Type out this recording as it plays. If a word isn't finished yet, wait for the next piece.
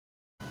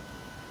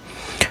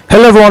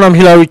Hello everyone, I'm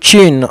Hilary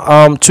Chin.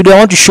 Today I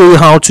want to show you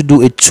how to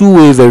do a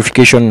two-way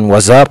verification in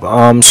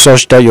WhatsApp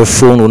such that your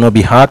phone will not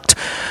be hacked.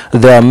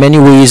 There are many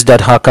ways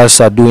that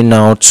hackers are doing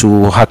now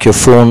to hack your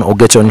phone or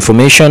get your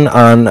information,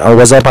 and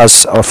WhatsApp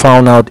has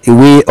found out a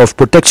way of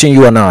protecting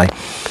you and I.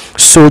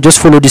 So just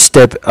follow this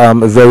step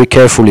very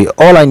carefully.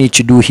 All I need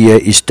to do here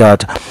is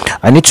that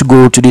I need to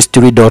go to these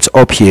three dots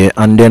up here,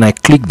 and then I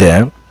click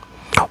there.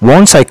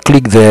 Once I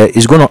click there,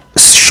 it's going to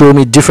show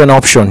me different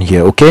option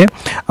here. Okay,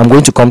 I'm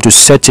going to come to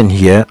setting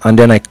here, and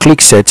then I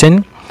click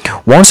setting.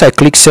 Once I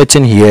click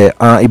setting here,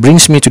 it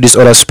brings me to this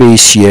other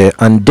space here,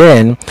 and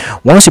then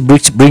once it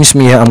brings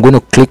me here, I'm going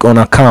to click on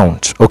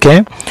account.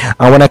 Okay,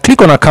 and when I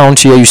click on account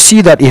here, you see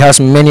that it has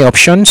many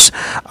options.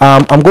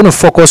 I'm going to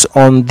focus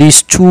on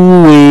this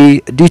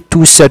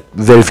two-step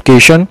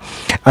verification,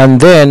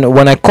 and then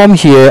when I come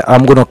here,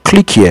 I'm going to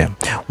click here.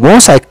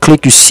 Once I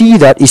click, you see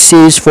that it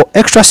says for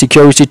extra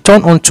security,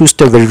 turn on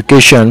two-step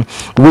verification,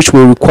 which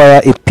will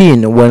require a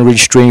PIN when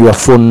registering your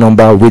phone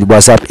number with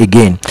WhatsApp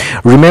again.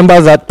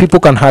 Remember that people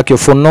can hack your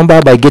phone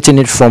number by getting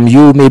it from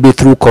you, maybe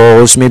through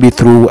calls, maybe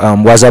through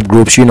WhatsApp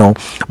groups,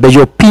 but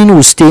your PIN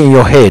will stay in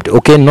your head.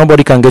 Okay,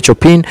 nobody can get your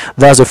PIN.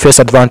 That's the first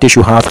advantage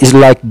you have. It's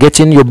like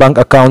getting your bank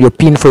account, your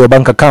PIN for your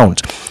bank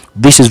account.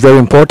 This is very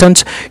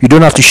important. You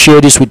don't have to share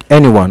this with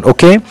anyone.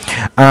 Okay,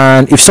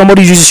 and if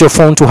somebody uses your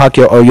phone to hack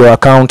your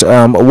account,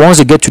 once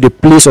they get to the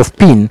place of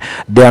PIN,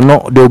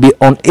 they'll be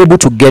unable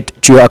to get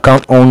to your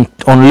account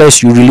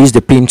unless you release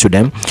the PIN to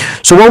them.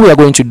 So what we are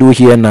going to do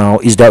here now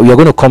is that we are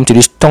going to come to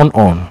this turn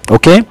on.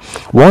 Okay,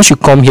 once you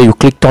come here, you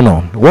click turn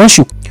on. Once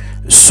you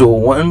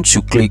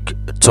click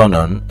turn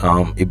on,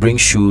 it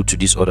brings you to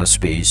this other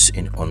space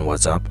on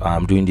WhatsApp.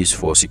 I'm doing this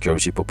for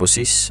security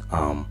purposes.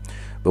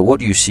 But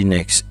what you see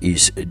next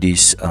is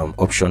this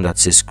option that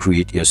says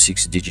create your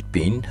 6-digit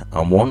PIN.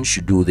 Once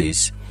you do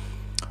this,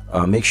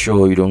 make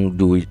sure you don't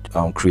do it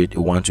create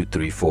a 1 2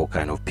 3 4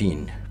 kind of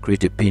PIN.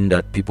 Create a PIN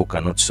that people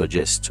cannot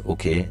suggest.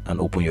 Okay, and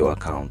open your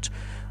account.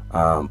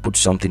 Put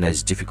something that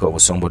is difficult for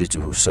somebody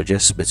to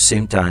suggest, but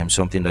same time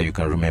something that you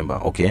can remember.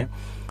 Okay,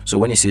 so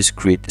when it says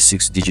create a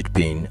 6-digit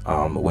PIN,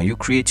 when you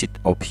create it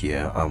up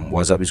here,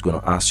 WhatsApp is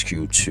going to ask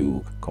you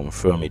to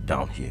confirm it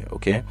down here.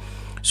 Okay,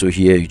 so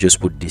here you just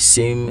put the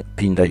same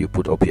PIN that you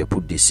put up here,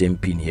 put the same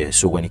PIN here.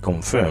 So when it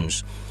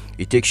confirms,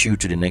 it takes you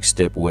to the next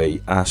step where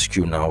it asks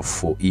you now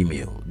for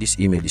email. This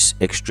email is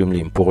extremely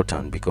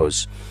important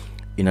because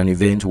in an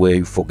event where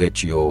you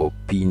forget your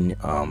PIN,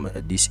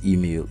 this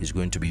email is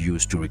going to be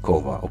used to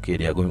recover. Okay,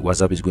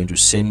 WhatsApp is going to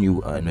send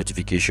you a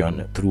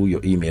notification through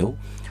your email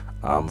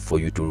for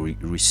you to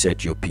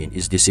reset your PIN.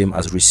 It's the same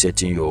as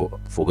resetting your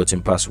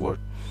forgotten password.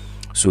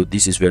 So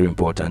this is very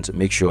important.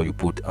 Make sure you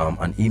put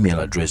an email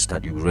address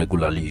that you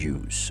regularly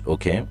use.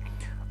 Okay,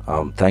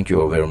 thank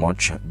you all very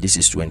much. This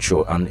is to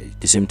ensure, and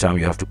at the same time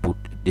you have to put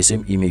the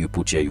same email you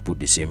put here, you put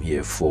the same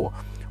here for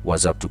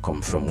WhatsApp to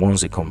confirm.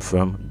 Once they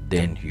confirm,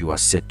 then you are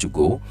set to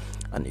go,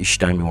 and each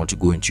time you want to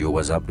go into your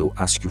WhatsApp, they'll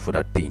ask you for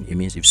that PIN. It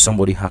means if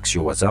somebody hacks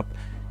your WhatsApp,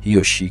 he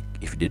or she,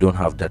 if they don't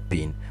have that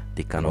PIN,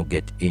 they cannot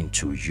get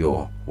into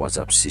your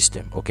WhatsApp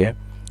system. Okay,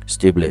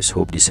 stay blessed.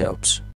 Hope this helps.